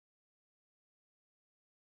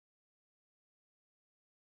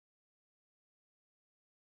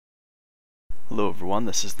Hello everyone,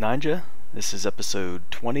 this is Ninja. This is episode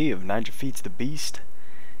 20 of Ninja Feeds the Beast.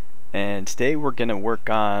 And today we're going to work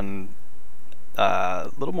on a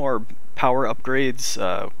little more power upgrades.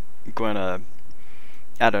 Going to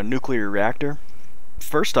add a nuclear reactor.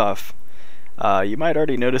 First off, you might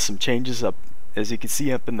already notice some changes up, as you can see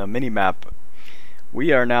up in the mini-map.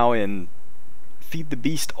 We are now in Feed the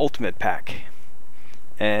Beast Ultimate Pack.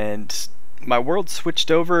 And my world switched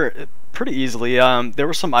over pretty easily. There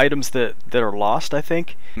were some items that are lost, I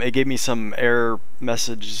think. It gave me some error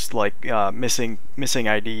messages like missing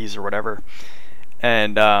IDs or whatever.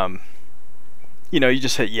 And you know, you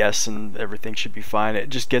just hit yes and everything should be fine. It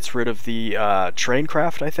just gets rid of the train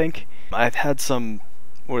craft, I think. I've had some,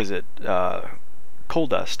 what is it? Coal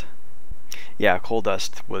dust. Yeah, coal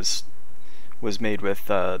dust was made with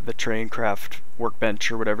the train craft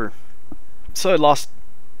workbench or whatever. So I lost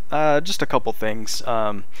just a couple things.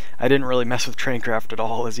 I didn't really mess with Traincraft at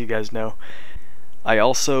all, as you guys know. I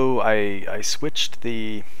also I switched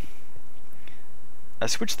the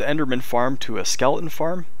Enderman farm to a skeleton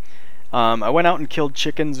farm. I went out and killed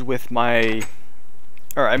chickens with my.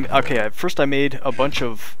 First I made a bunch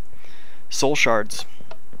of soul shards,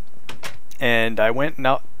 and I went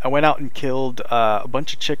out and killed a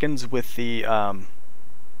bunch of chickens with the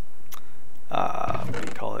what do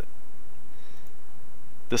you call it?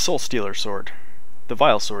 The Soul Stealer sword, the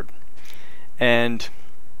Vile sword, and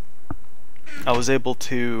I was able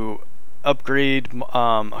to upgrade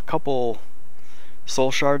a couple soul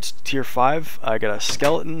shards to tier 5. I got a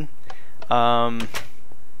skeleton. I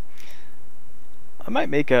might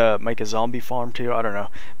make a zombie farm too. I don't know,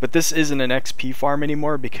 but this isn't an XP farm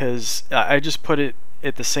anymore because I just put it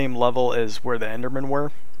at the same level as where the Endermen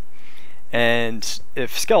were. And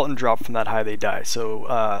if skeleton drop from that high, they die.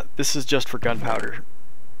 So this is just for gunpowder.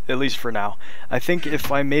 At least for now. I think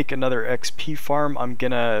if I make another XP farm, I'm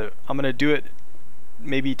gonna do it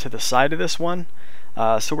maybe to the side of this one,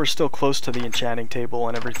 so we're still close to the enchanting table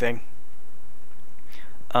and everything.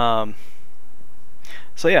 So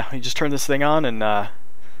yeah, you just turn this thing on and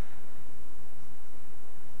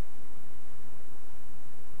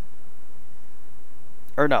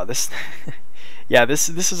or no, this yeah, this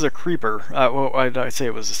is a creeper. Why did I say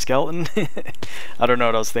it was a skeleton? I don't know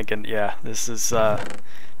what I was thinking. Yeah, this is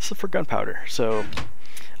for gunpowder. So,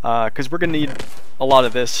 because we're gonna need a lot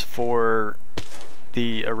of this for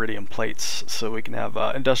the iridium plates, so we can have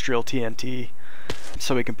industrial TNT,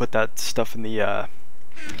 so we can put that stuff in the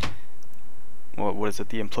what is it?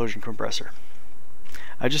 The implosion compressor.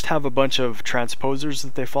 I just have a bunch of transposers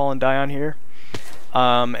that they fall and die on here,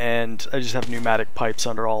 and I just have pneumatic pipes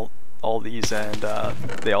under all these, and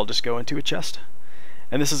they all just go into a chest.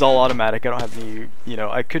 And this is all automatic. I don't have any, you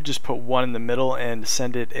know, I could just put one in the middle and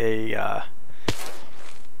send it a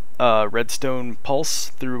redstone pulse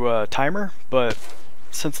through a timer, but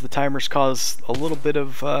since the timers cause a little bit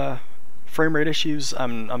of frame rate issues,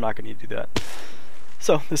 I'm not going to need to do that.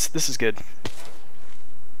 So this is good.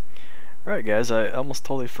 Alright guys, I almost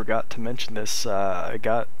totally forgot to mention this. I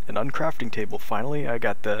got an uncrafting table finally. I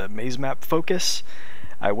got the maze map focus.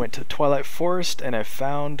 I went to Twilight Forest and I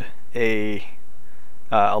found a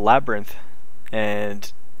labyrinth,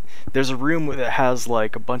 and there's a room that has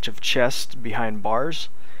like a bunch of chests behind bars,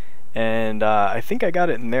 and I think I got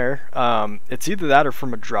it in there. It's either that or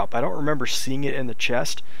from a drop. I don't remember seeing it in the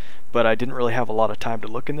chest, but I didn't really have a lot of time to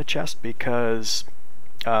look in the chest because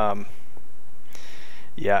yeah,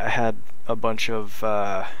 I had a bunch of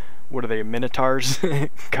what are they, minotaurs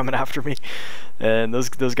coming after me, and those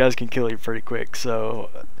guys can kill you pretty quick. So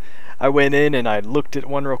I went in and I looked at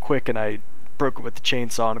one real quick and I broke it with the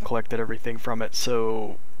chainsaw and collected everything from it.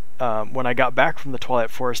 So when I got back from the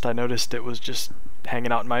Twilight Forest, I noticed it was just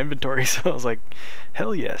hanging out in my inventory. So I was like,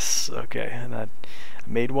 hell yes, okay. And I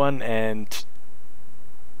made one, and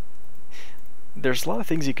there's a lot of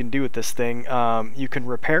things you can do with this thing. You can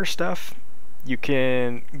repair stuff. You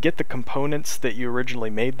can get the components that you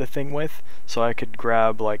originally made the thing with. So I could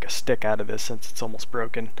grab like a stick out of this since it's almost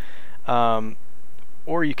broken.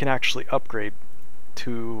 Or you can actually upgrade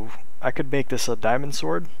to, I could make this a diamond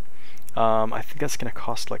sword. I think that's going to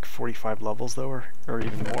cost like 45 levels though, or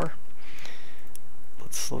even more.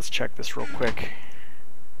 Let's check this real quick.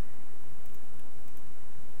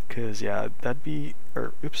 Cause yeah, that'd be,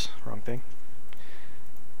 or oops, wrong thing.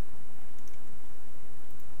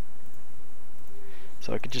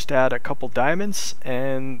 So I could just add a couple diamonds,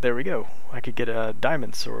 and there we go. I could get a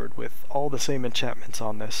diamond sword with all the same enchantments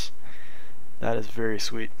on this. That is very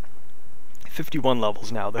sweet. 51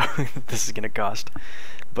 levels now though. This is gonna cost,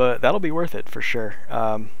 but that'll be worth it for sure.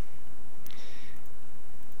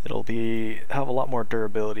 It'll have a lot more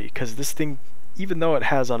durability, because this thing even though it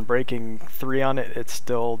has Unbreaking 3 on it, it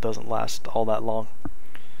still doesn't last all that long.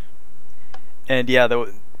 And yeah,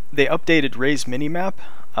 they updated Ray's minimap.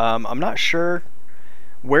 I'm not sure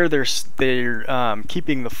where they're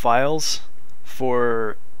keeping the files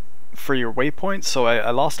for your waypoints, so I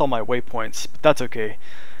lost all my waypoints, but that's okay.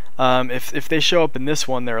 If they show up in this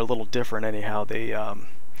one, they're a little different anyhow. They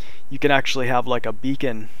you can actually have like a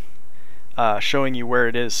beacon showing you where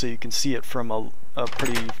it is, so you can see it from a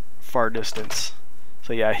pretty far distance.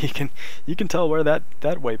 So yeah, you can tell where that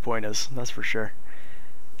waypoint is. That's for sure.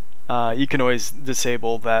 You can always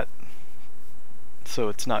disable that so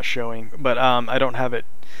it's not showing, but I don't have it.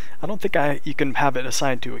 I don't think you can have it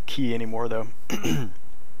assigned to a key anymore though.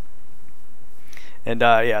 And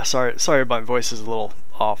yeah, sorry my voice is a little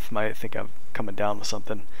off. I think I'm coming down with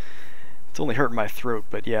something. It's only hurting my throat,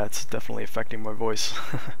 but yeah, it's definitely affecting my voice.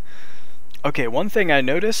 Okay, one thing I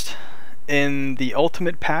noticed in the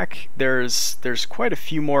Ultimate Pack, there's quite a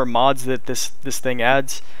few more mods that this thing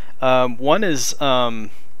adds. One is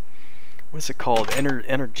what's it called?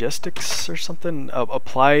 Energetics or something?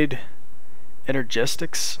 Applied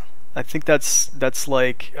energetics. I think that's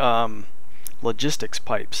like logistics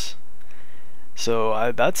pipes.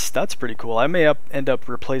 So that's pretty cool. I may end up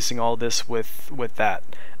replacing all this with that.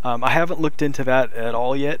 I haven't looked into that at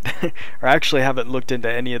all yet, or actually haven't looked into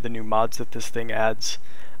any of the new mods that this thing adds.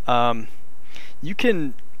 You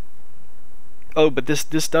can. Oh, but this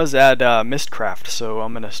does add Mistcraft, so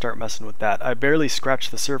I'm gonna start messing with that. I barely scratched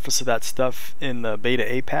the surface of that stuff in the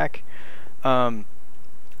Beta A pack, and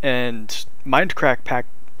Mindcrack pack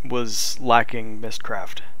was lacking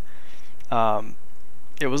Mistcraft.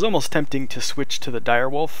 It was almost tempting to switch to the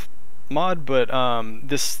Direwolf mod, but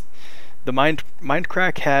the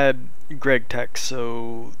Mindcrack had Greg Tech,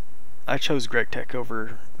 so I chose Greg Tech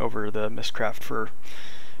over the Mistcraft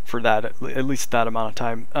for that at least that amount of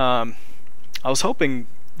time. I was hoping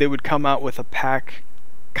they would come out with a pack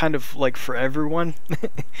kind of like for everyone.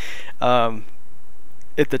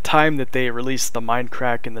 At the time that they released the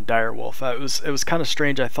Mindcrack and the Direwolf, it was kind of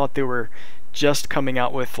strange. I thought they were just coming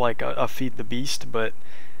out with like a Feed the Beast, but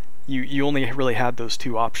you only really had those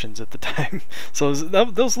two options at the time. So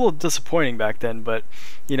that was a little disappointing back then, but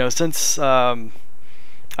you know, since I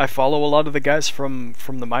follow a lot of the guys from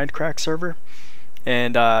the Mindcrack server,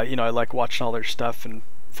 and you know, I like watching all their stuff and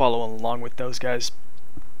following along with those guys,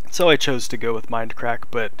 so I chose to go with Mindcrack.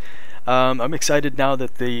 But I'm excited now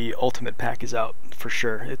that the Ultimate Pack is out for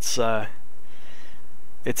sure. It's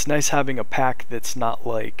nice having a pack that's not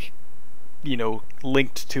like, you know,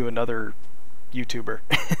 linked to another YouTuber.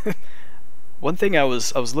 One thing I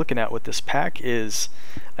was looking at with this pack is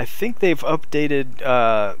I think they've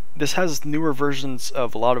updated. This has newer versions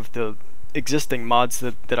of a lot of the existing mods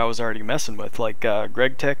that I was already messing with, like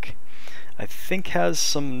Greg Tech. I think has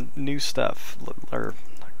some new stuff. Or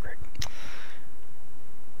not Greg.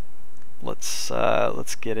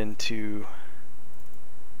 Let's get into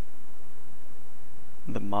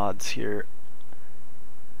the mods here.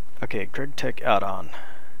 Okay, Greg Tech add-on.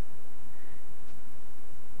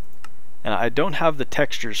 And I don't have the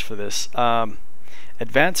textures for this.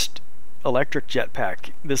 Advanced Electric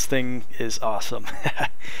Jetpack. This thing is awesome.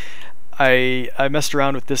 I messed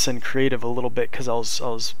around with this in creative a little bit because I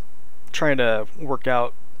was trying to work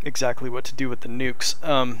out exactly what to do with the nukes.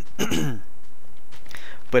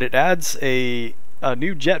 But it adds a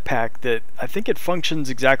new jetpack that I think it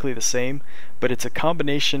functions exactly the same, but it's a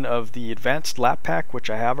combination of the Advanced Lap Pack,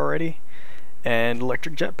 which I have already, and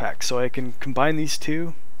Electric Jetpack. So I can combine these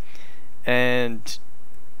two, and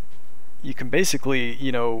you can basically,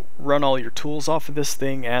 you know, run all your tools off of this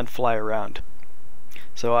thing and fly around.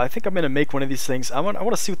 So I think I'm going to make one of these things. I want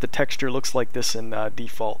to see what the texture looks like this in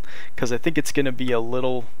default, because I think it's going to be a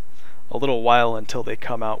little while until they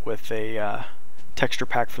come out with a texture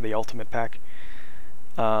pack for the Ultimate Pack.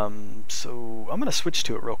 So I'm going to switch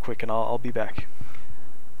to it real quick, and I'll be back.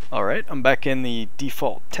 Alright, I'm back in the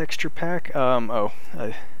default texture pack. Oh,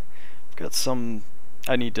 I've got some.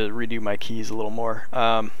 I need to redo my keys a little more,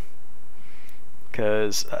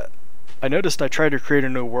 because I noticed I tried to create a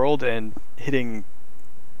new world, and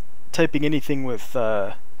typing anything with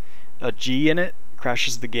a G in it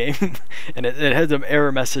crashes the game. And it has an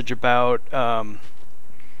error message about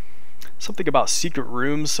something about secret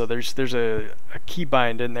rooms. So there's a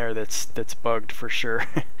keybind in there that's bugged for sure.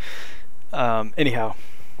 Anyhow,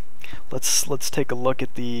 let's take a look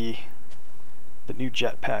at the new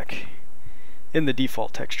jetpack in the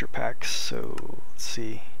default texture pack. So let's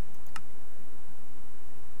see.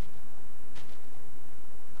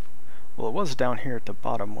 Well, it was down here at the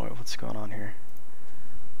bottom. What's going on here?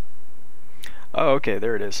 Oh, okay,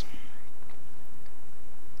 there it is.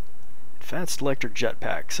 It Advanced electric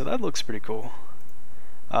jetpack. So that looks pretty cool.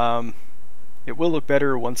 It will look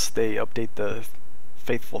better once they update the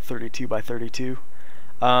faithful 32x32.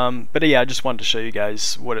 But yeah, I just wanted to show you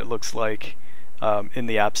guys what it looks like in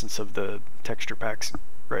the absence of the texture packs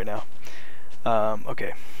right now.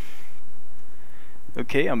 Okay,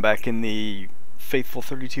 I'm back in the faithful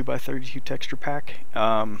 32x32 texture pack.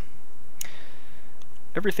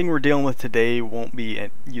 Everything we're dealing with today won't be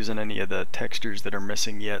using any of the textures that are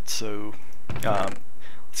missing yet, so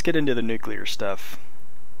let's get into the nuclear stuff.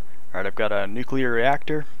 Alright, I've got a nuclear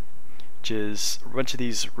reactor, which is a bunch of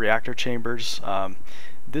these reactor chambers.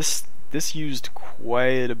 This used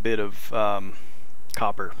quite a bit of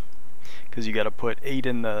copper, because you got to put 8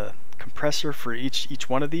 in the compressor for each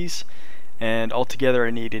one of these, and altogether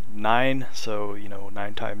I needed 9, so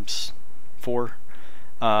 9 times 4.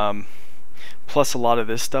 Plus a lot of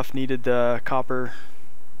this stuff needed copper.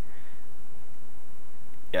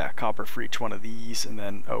 Yeah, copper for each one of these, and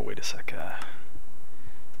then, oh wait a sec.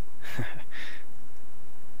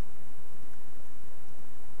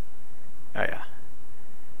 Oh yeah.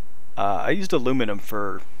 I used aluminum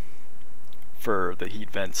for the heat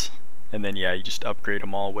vents, and then yeah, you just upgrade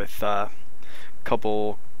them all with a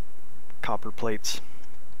couple copper plates.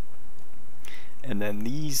 And then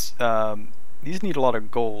these need a lot of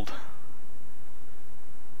gold.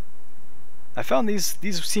 I found these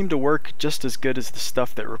seem to work just as good as the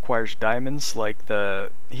stuff that requires diamonds, like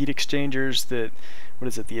the heat exchangers that, what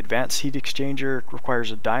is it, the advanced heat exchanger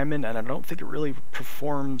requires a diamond, and I don't think it really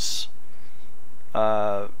performs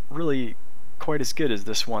really quite as good as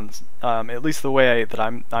this one, at least the way that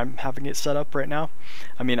I'm having it set up right now.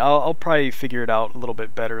 I mean, I'll probably figure it out a little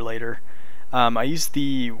bit better later. I used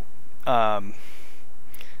the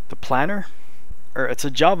planner, or it's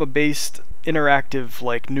a Java-based interactive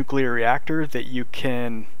like nuclear reactor that you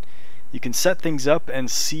can set things up and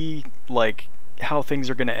see like how things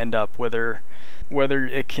are going to end up, whether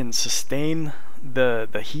it can sustain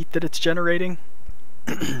the heat that it's generating.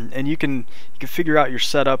 And you can figure out your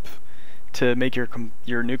setup to make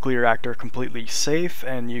your nuclear reactor completely safe,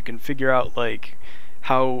 and you can figure out like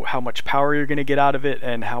how much power you're going to get out of it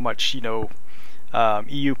and how much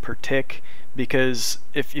EU per tick. Because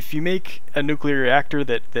if you make a nuclear reactor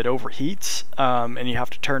that overheats and you have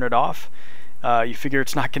to turn it off, you figure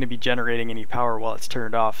it's not going to be generating any power while it's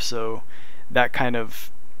turned off, so that kind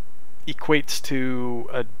of equates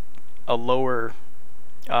to a lower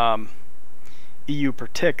EU per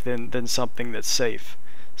tick than something that's safe.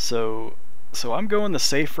 So I'm going the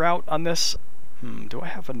safe route on this. Do I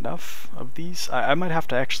have enough of these? I might have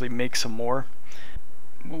to actually make some more.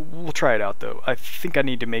 We'll try it out though. I think I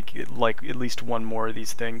need to make like at least one more of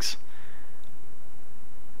these things.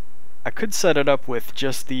 I could set it up with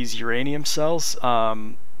just these uranium cells,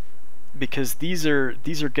 because these are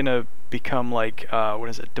gonna become like what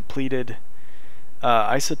is it, depleted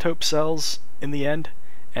isotope cells in the end,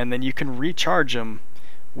 and then you can recharge them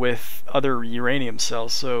with other uranium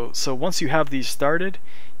cells. So once you have these started,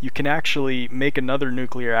 you can actually make another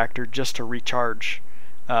nuclear reactor just to recharge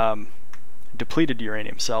depleted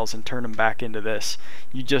uranium cells and turn them back into this.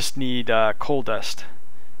 You just need coal dust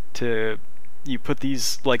you put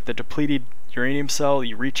these, like the depleted uranium cell,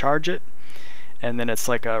 you recharge it, and then it's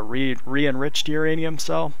like a re-enriched uranium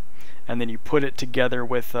cell, and then you put it together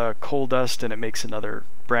with coal dust and it makes another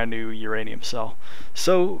brand new uranium cell.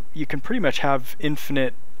 So you can pretty much have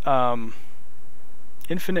infinite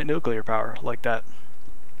nuclear power like that,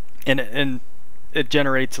 and it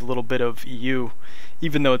generates a little bit of EU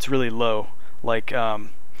even though it's really low. Like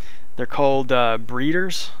they're called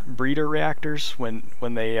breeder reactors when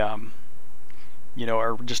they are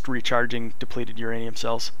just recharging depleted uranium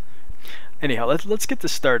cells. Anyhow, let's get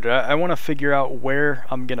this started. I want to figure out where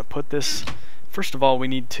I'm gonna put this. First of all, we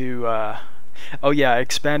need to oh yeah, I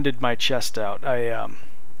expanded my chest out.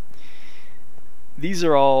 These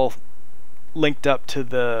are all linked up to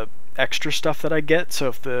the extra stuff that I get, so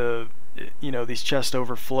if these chests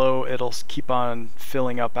overflow, it'll keep on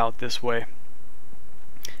filling up out this way.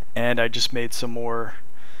 And I just made some more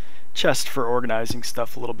chests for organizing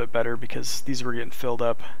stuff a little bit better because these were getting filled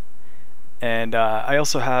up. And I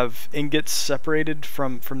also have ingots separated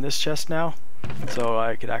from this chest now, so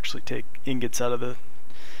I could actually take ingots out of the...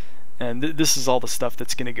 And this is all the stuff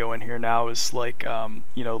that's going to go in here now, is like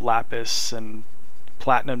lapis and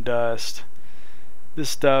platinum dust, this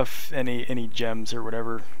stuff, any gems or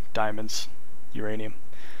whatever, diamonds, uranium,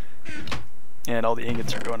 and all the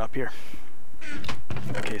ingots are going up here.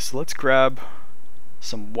 Okay, so let's grab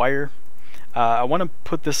some wire. I want to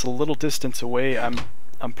put this a little distance away.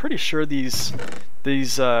 I'm pretty sure these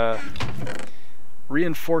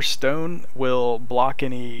reinforced stone will block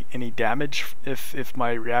any damage if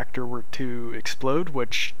my reactor were to explode,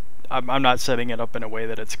 which I'm not setting it up in a way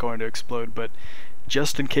that it's going to explode, but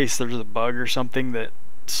just in case there's a bug or something that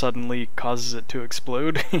suddenly causes it to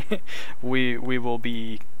explode, we will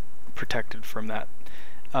be protected from that.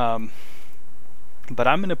 But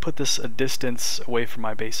I'm going to put this a distance away from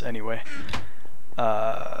my base anyway,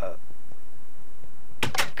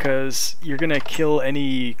 because you're going to kill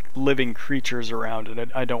any living creatures around, and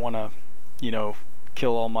I don't want to, you know,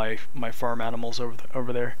 kill all my farm animals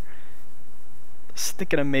over there. I was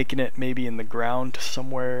thinking of making it maybe in the ground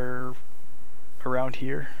somewhere around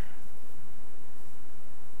here.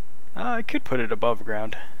 I could put it above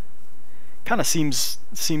ground. Kind of seems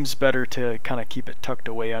better to kind of keep it tucked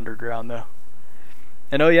away underground though.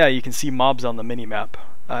 And oh yeah, you can see mobs on the mini-map.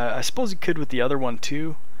 I suppose you could with the other one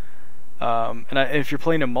too. And if you're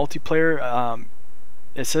playing a multiplayer,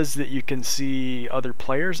 it says that you can see other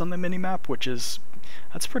players on the mini-map,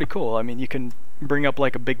 that's pretty cool. I mean, you can bring up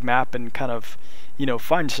like a big map and kind of, you know,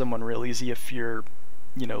 find someone real easy if you're,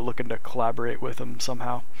 you know, looking to collaborate with them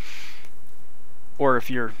somehow, or if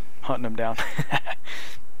you're hunting them down.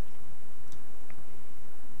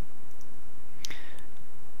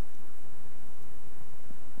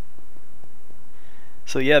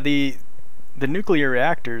 So yeah, the nuclear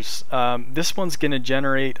reactors, this one's going to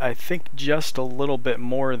generate, I think, just a little bit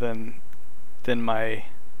more than my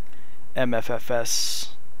MFFS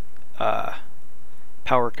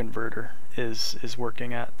power converter is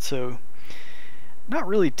working at. So not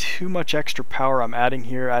really too much extra power I'm adding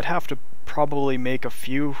here. I'd have to probably make a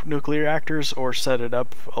few nuclear reactors or set it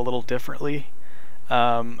up a little differently.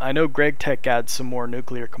 I know Greg Tech adds some more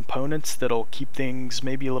nuclear components that'll keep things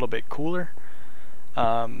maybe a little bit cooler.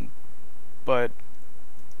 But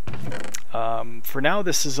for now,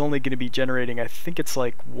 this is only going to be generating, I think it's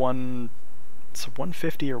like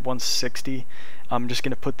 150 or 160. I'm just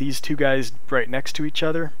going to put these two guys right next to each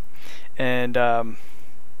other, and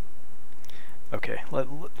okay,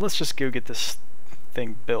 let's just go get this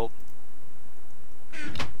thing built.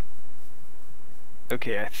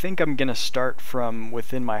 Okay, I think I'm going to start from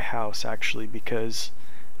within my house actually, because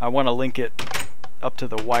I want to link it up to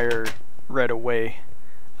the wire right away.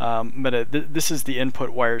 But this is the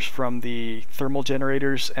input wires from the thermal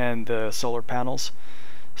generators and the solar panels,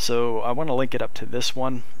 so I want to link it up to this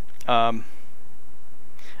one. I'm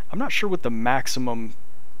not sure what the maximum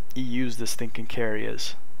EUs this thing can carry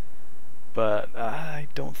is, but I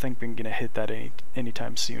don't think we're going to hit that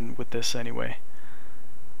anytime soon with this anyway.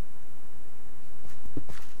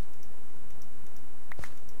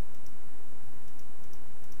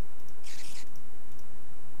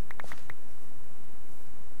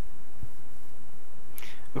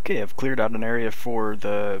 Okay, I've cleared out an area for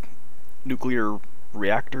the nuclear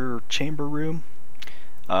reactor chamber room.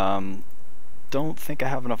 Don't think I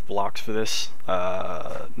have enough blocks for this.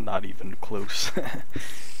 Not even close.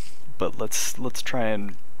 But let's try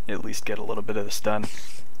and at least get a little bit of this done.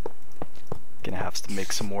 Gonna have to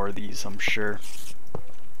make some more of these, I'm sure.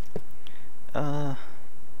 Let's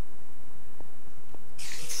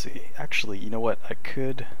see. Actually, you know what? I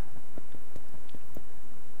could.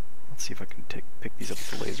 Let's see if I can pick these up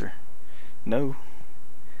with the laser. No.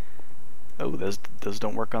 Oh, those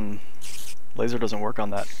don't work on. Laser doesn't work on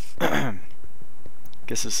that.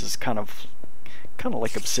 Guess this is kind of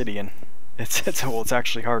like obsidian. It's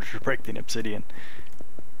actually harder to break than obsidian.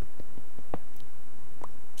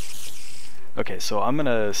 Okay, so I'm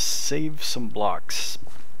gonna save some blocks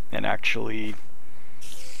and actually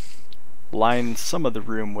line some of the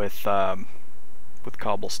room with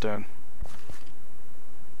cobblestone.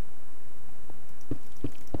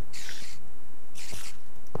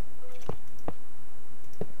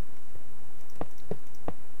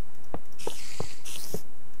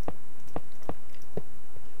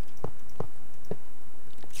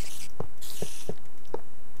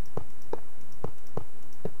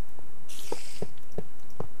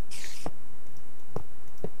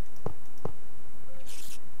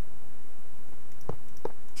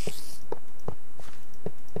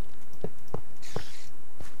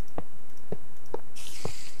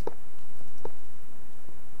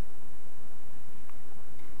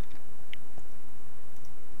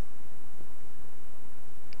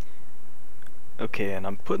 Okay, and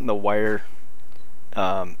I'm putting the wire,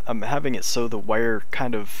 I'm having it so the wire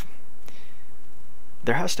kind of,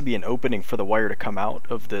 there has to be an opening for the wire to come out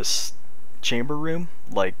of this chamber room,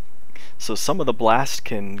 like, so some of the blast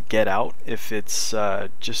can get out if it's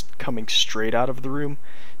just coming straight out of the room,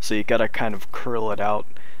 so you gotta kind of curl it out.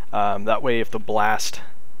 That way if the blast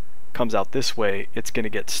comes out this way, it's gonna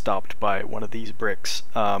get stopped by one of these bricks.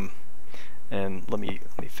 And let me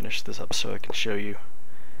finish this up so I can show you.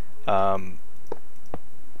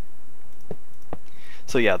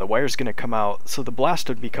 So yeah, the wire's gonna come out, so the blast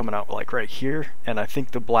would be coming out like right here, and I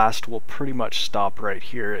think the blast will pretty much stop right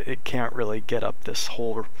here. It can't really get up this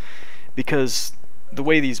whole, because the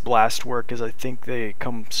way these blasts work is I think they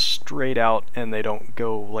come straight out and they don't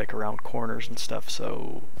go like around corners and stuff,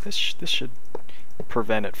 so this should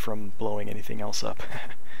prevent it from blowing anything else up,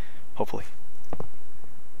 hopefully.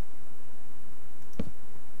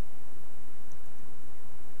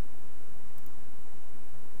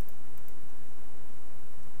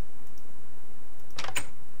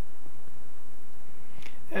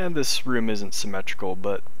 And this room isn't symmetrical,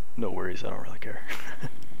 but no worries, I don't really care.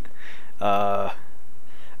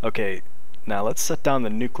 Okay, now let's set down the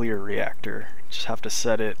nuclear reactor. Just have to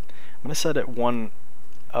set it, I'm going to set it 1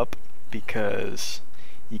 up because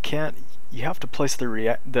you have to place the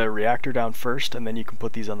reactor down first, and then you can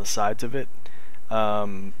put these on the sides of it.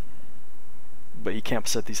 But you can't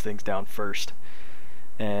set these things down first.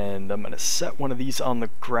 And I'm going to set one of these on the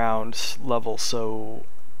ground level, so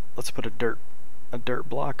let's put a dirt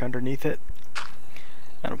block underneath it.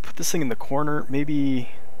 And I'll put this thing in the corner, maybe,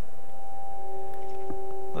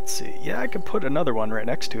 let's see, yeah, I could put another one right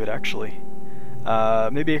next to it actually.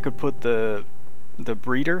 Maybe I could put the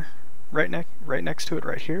breeder right next to it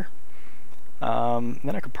right here.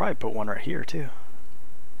 Then I could probably put one right here too.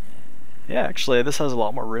 Yeah, actually this has a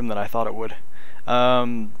lot more room than I thought it would.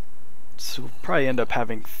 So we'll probably end up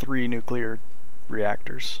having 3 nuclear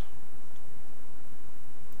reactors.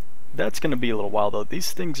 That's going to be a little while though.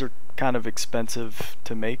 These things are kind of expensive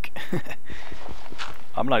to make.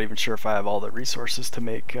 I'm not even sure if I have all the resources to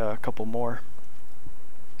make a couple more.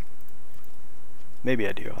 Maybe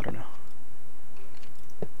I do, I don't know.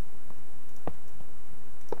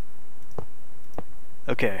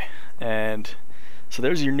 Okay, and so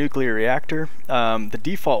there's your nuclear reactor. The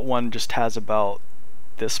default one just has about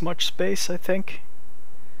this much space, I think.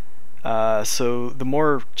 So the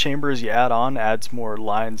more chambers you add on adds more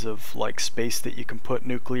lines of like space that you can put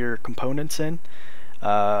nuclear components in.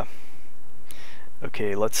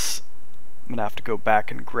 Okay, I'm gonna have to go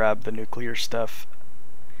back and grab the nuclear stuff,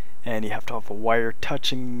 and you have to have a wire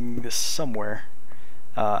touching this somewhere.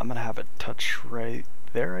 I'm gonna have it touch right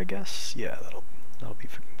there, I guess. Yeah, that'll be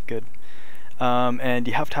good. And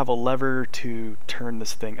you have to have a lever to turn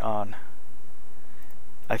this thing on.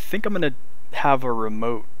 I think I'm gonna have a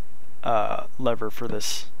remote lever for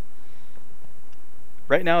this.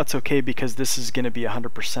 Right now it's okay because this is going to be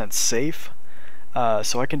 100% safe,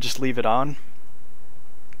 so I can just leave it on.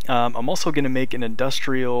 I'm also going to make an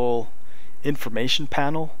industrial information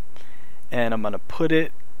panel, and I'm going to put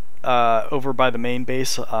it over by the main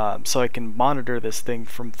base so I can monitor this thing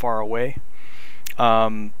from far away.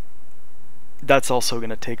 That's also going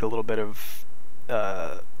to take a little bit of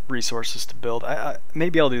resources to build.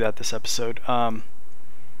 Maybe I'll do that this episode.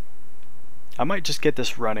 I might just get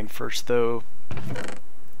this running first though,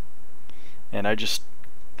 and I just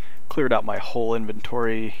cleared out my whole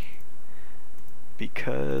inventory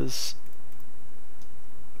because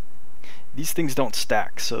these things don't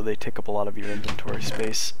stack, so they take up a lot of your inventory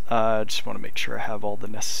space. I just want to make sure I have all the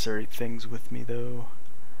necessary things with me though.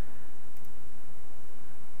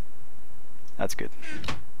 That's good.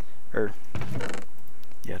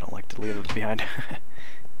 Yeah, I don't like to leave it behind.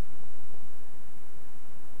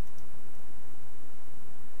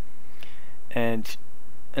 And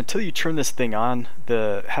until you turn this thing on,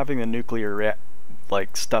 having the nuclear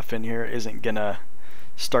stuff in here isn't gonna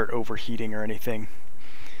start overheating or anything.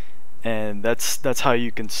 And that's how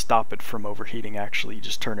you can stop it from overheating. Actually, you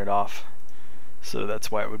just turn it off. So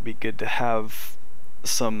that's why it would be good to have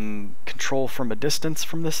some control from a distance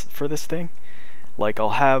for this thing. Like I'll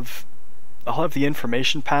have the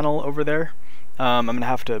information panel over there. I'm gonna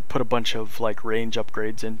have to put a bunch of like range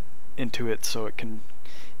upgrades into it so it can,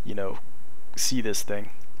 you know, see this thing.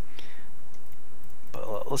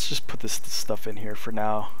 But let's just put this stuff in here for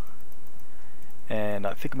now, and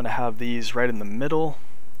I think I'm gonna have these right in the middle.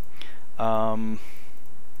 The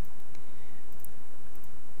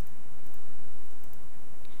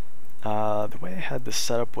way I had this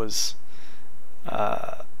set up was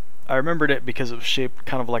I remembered it because it was shaped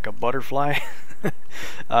kind of like a butterfly.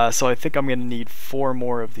 So I think I'm gonna need 4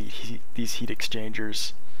 more of these heat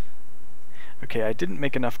exchangers. Okay, I didn't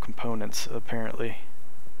make enough components, apparently.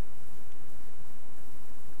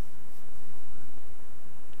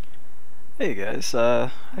 Hey guys,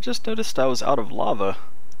 I just noticed I was out of lava.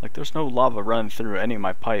 Like, there's no lava running through any of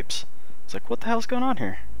my pipes. It's like, what the hell's going on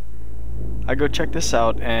here? I go check this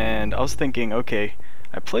out, and I was thinking, okay,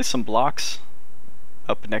 I placed some blocks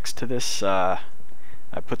up next to this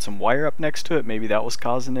I put some wire up next to it, maybe that was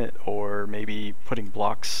causing it, or maybe putting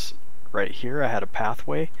blocks right here. I had a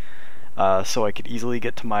pathway so I could easily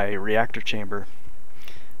get to my reactor chamber.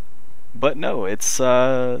 But no, it's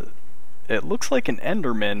it looks like an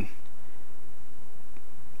Enderman.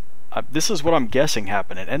 This is what I'm guessing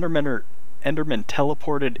happened. An Enderman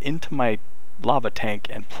teleported into my lava tank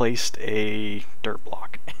and placed a dirt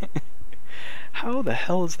block. How the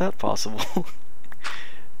hell is that possible?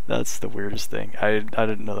 That's the weirdest thing. I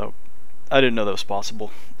didn't know that. I didn't know that was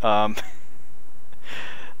possible.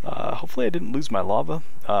 Hopefully I didn't lose my lava.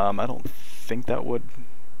 I don't think that would.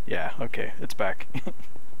 Yeah. Okay, it's back.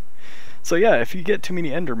 So yeah, if you get too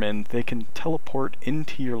many Endermen, they can teleport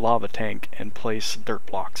into your lava tank and place dirt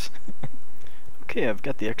blocks. Okay, I've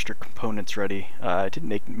got the extra components ready. I didn't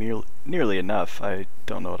make nearly enough. I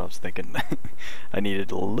don't know what I was thinking. I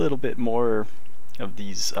needed a little bit more of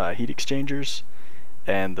these heat exchangers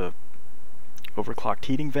and the overclocked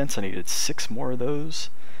heating vents. I needed 6 more of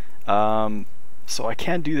those. So I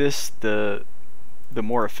can do this the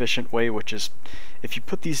more efficient way, which is if you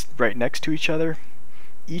put these right next to each other,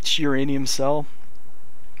 each uranium cell,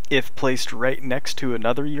 if placed right next to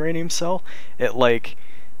another uranium cell,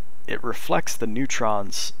 it reflects the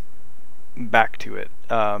neutrons back to it.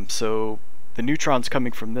 So the neutrons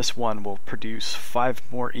coming from this one will produce 5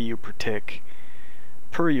 more EU per tick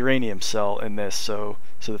per uranium cell in this. So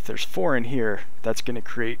if there's 4 in here, that's going to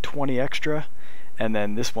create 20 extra, and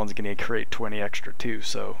then this one's going to create 20 extra too.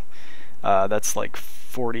 So that's like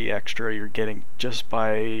 40 extra you're getting just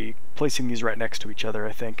by placing these right next to each other,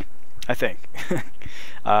 I think.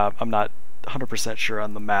 I'm not 100% sure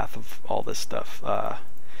on the math of all this stuff.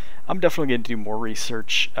 I'm definitely going to do more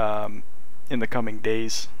research in the coming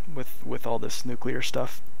days with all this nuclear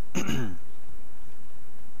stuff.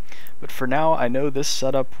 But for now, I know this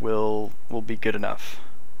setup will be good enough,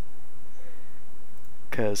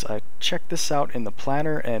 because I checked this out in the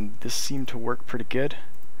planner and this seemed to work pretty good.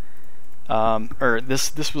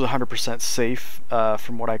 This was 100% safe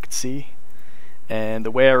from what I could see, and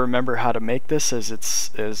the way I remember how to make this is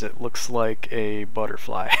it looks like a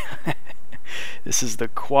butterfly. This is the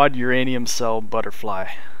quad uranium cell butterfly.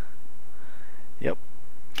 Yep.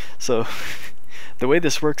 So the way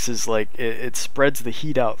this works is like it spreads the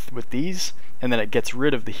heat out with these, and then it gets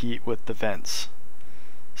rid of the heat with the vents.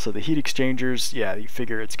 So the heat exchangers, yeah, you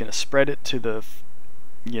figure it's going to spread it to the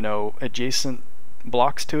adjacent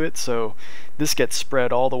blocks to it, so this gets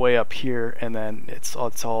spread all the way up here, and then it's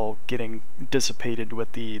all getting dissipated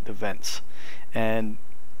with the vents, and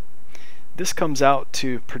this comes out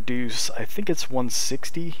to produce, I think it's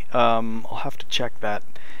 160. I'll have to check that.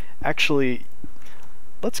 Actually,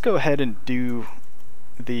 let's go ahead and do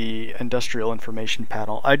the industrial information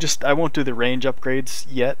panel. I won't do the range upgrades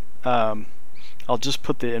yet. I'll just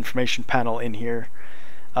put the information panel in here.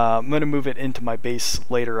 I'm going to move it into my base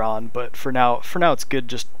later on, but for now it's good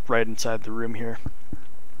just right inside the room here.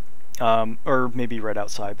 Or maybe right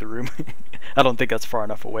outside the room. I don't think that's far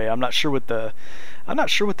enough away. I'm not sure what the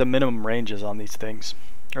minimum range is on these things,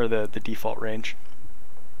 or the default range.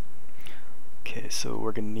 Okay, so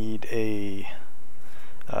we're going to need a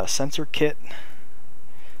sensor kit.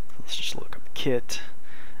 Let's just look up kit.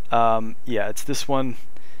 Yeah, it's this one.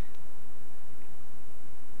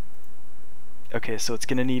 Okay, so it's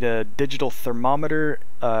going to need a digital thermometer,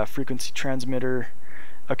 frequency transmitter.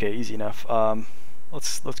 Okay, easy enough.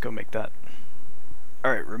 Let's go make that.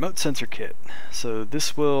 Alright, remote sensor kit. So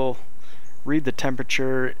this will read the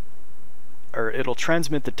temperature, or it'll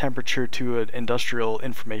transmit the temperature to an industrial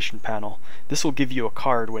information panel. This will give you a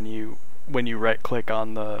card when you right click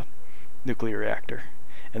on the nuclear reactor,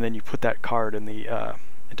 and then you put that card in the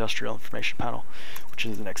industrial information panel, which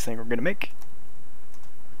is the next thing we're going to make.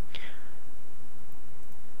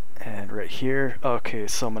 And right here, okay,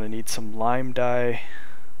 so I'm going to need some lime dye,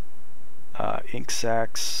 ink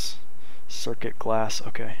sacs, circuit glass.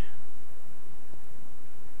 Okay,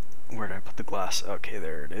 where did I put the glass? Okay,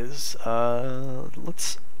 there it is.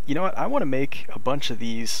 You know what, I want to make a bunch of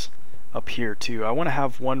these up here too. I want to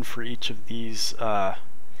have one for each of these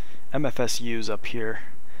MFSUs up here.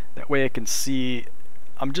 That way I can see,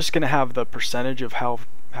 I'm just going to have the percentage of how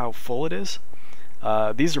full it is.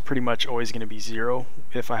 These are pretty much always going to be 0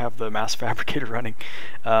 if I have the mass fabricator running.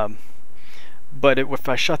 But if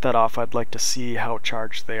I shut that off, I'd like to see how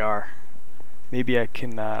charged they are. Maybe I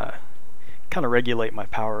can kind of regulate my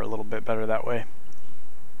power a little bit better that way.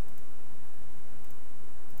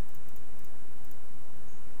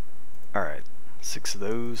 Alright, 6 of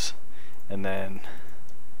those. And then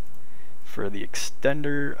for the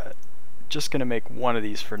extender, just going to make 1 of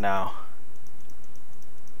these for now.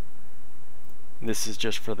 This is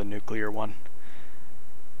just for the nuclear one.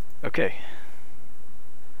 Okay.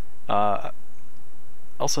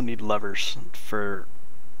 Also need levers for,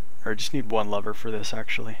 or just need one lever for this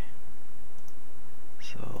actually.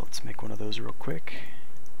 So let's make one of those real quick.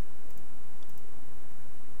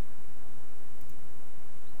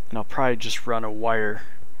 And I'll probably just run a wire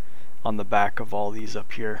on the back of all these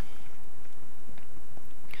up here.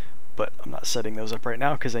 But I'm not setting those up right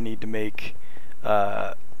now because I need to make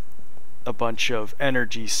a bunch of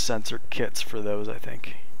energy sensor kits for those, I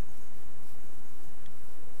think.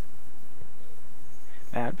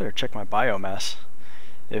 Man, I better check my biomass.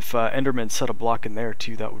 If Enderman set a block in there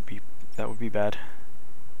too, that would be bad.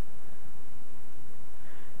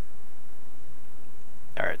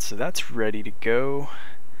 Alright, so that's ready to go.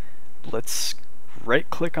 Let's right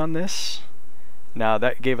click on this. Now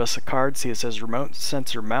that gave us a card. See, it says remote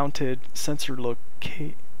sensor mounted, sensor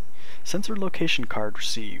location card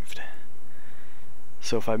received.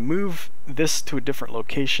 So if I move this to a different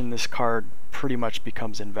location, this card pretty much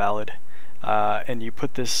becomes invalid. And you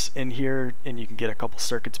put this in here and you can get a couple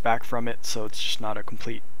circuits back from it, so it's just not a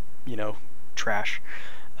complete, you know, trash.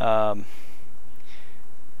 Okay,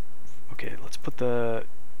 let's put the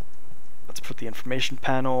information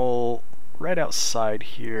panel right outside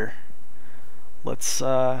here. Let's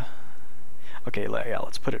okay, yeah,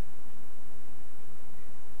 let's put it.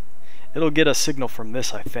 It'll get a signal from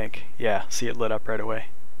this, I think. Yeah, see, it lit up right away.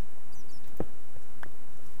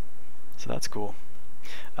 So that's cool.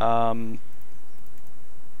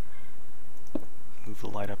 Move the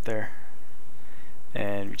light up there,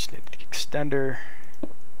 and we just need the extender.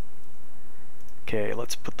 Okay,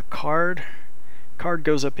 let's put the card. Card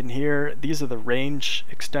goes up in here. These are the range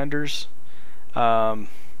extenders.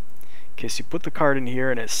 Okay, so you put the card in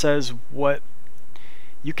here, and it says what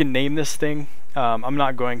you can name this thing. I'm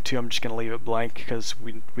not going to. I'm just going to leave it blank because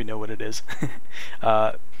we know what it is.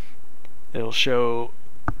 It'll show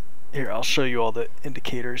here. I'll show you all the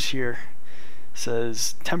indicators here. It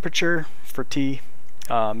says temperature for T,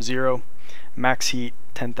 0, max heat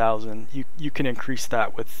 10,000. You can increase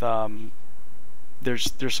that with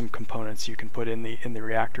there's some components you can put in the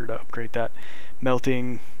reactor to upgrade that.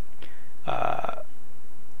 Melting.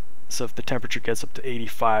 So if the temperature gets up to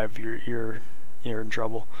 85, you're in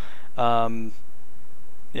trouble. And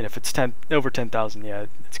if it's over 10,000, yeah,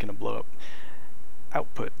 it's gonna blow up.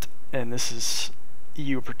 Output, and this is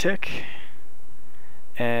EU per tick,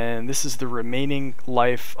 and this is the remaining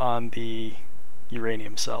life on the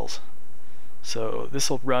uranium cells. So this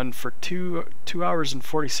will run for 2 hours and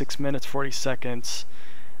 46 minutes 40 seconds,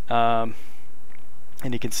 and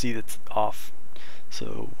you can see that's off.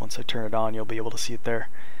 So once I turn it on, you'll be able to see it there.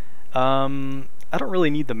 I don't really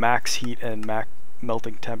need the max heat and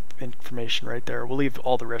melting temp information right there. We'll leave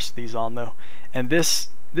all the rest of these on though. And this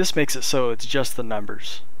makes it so it's just the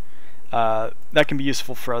numbers. That can be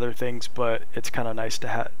useful for other things, but it's kind of nice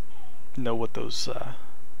to know what those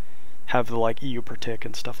have, the like EU per tick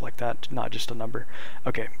and stuff like that, not just a number.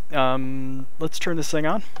 Okay, let's turn this thing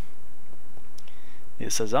on.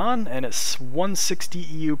 It says on, and it's 160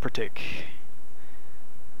 EU per tick.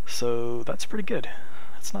 So that's pretty good.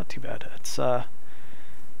 That's not too bad. It's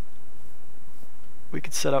we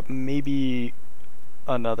could set up maybe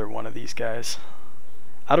another one of these guys.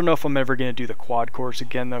 I don't know if I'm ever going to do the quad cores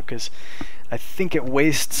again though, because I think it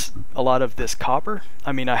wastes a lot of this copper.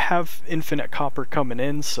 I mean, I have infinite copper coming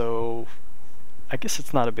in, so I guess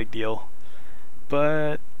it's not a big deal.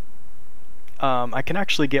 But I can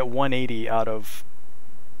actually get 180 out of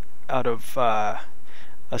a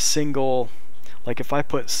single, like if I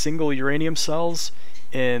put single uranium cells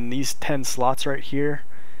in these 10 slots right here,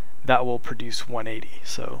 that will produce 180.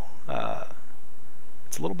 So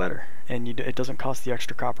it's a little better, and it doesn't cost the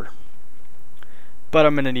extra copper. But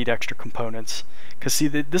I'm going to need extra components, because see,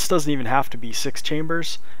 this doesn't even have to be 6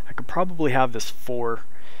 chambers. I could probably have this 4,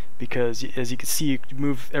 because as you can see, you can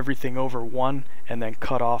move everything over 1 and then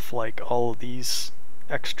cut off like all of these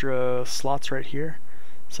extra slots right here.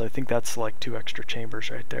 So I think that's like 2 extra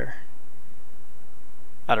chambers right there.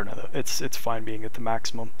 I don't know though, it's fine being at the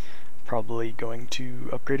maximum. Probably going to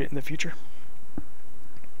upgrade it in the future.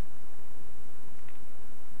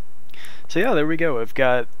 So yeah, there we go. I've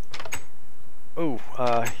got,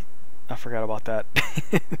 I forgot about that.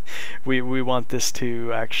 we want this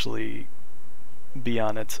to actually be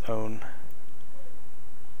on its own.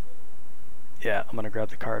 Yeah, I'm gonna grab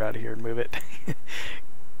the card out of here and move it.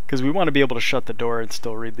 Because we want to be able to shut the door and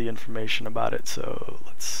still read the information about it. So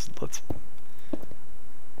let's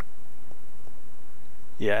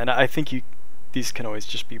yeah, and I think these can always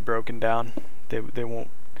just be broken down. They won't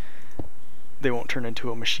turn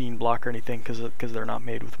into a machine block or anything because they're not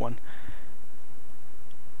made with one.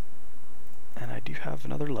 And And I do have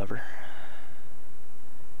another lever.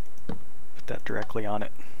 Put that directly on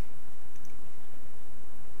it.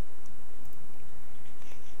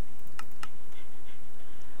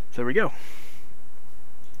 So there we go.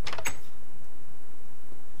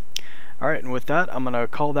 Alright, and with that, I'm going to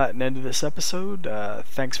call that an end of this episode.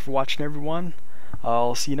 Thanks for watching, everyone.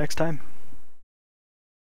 I'll see you next time.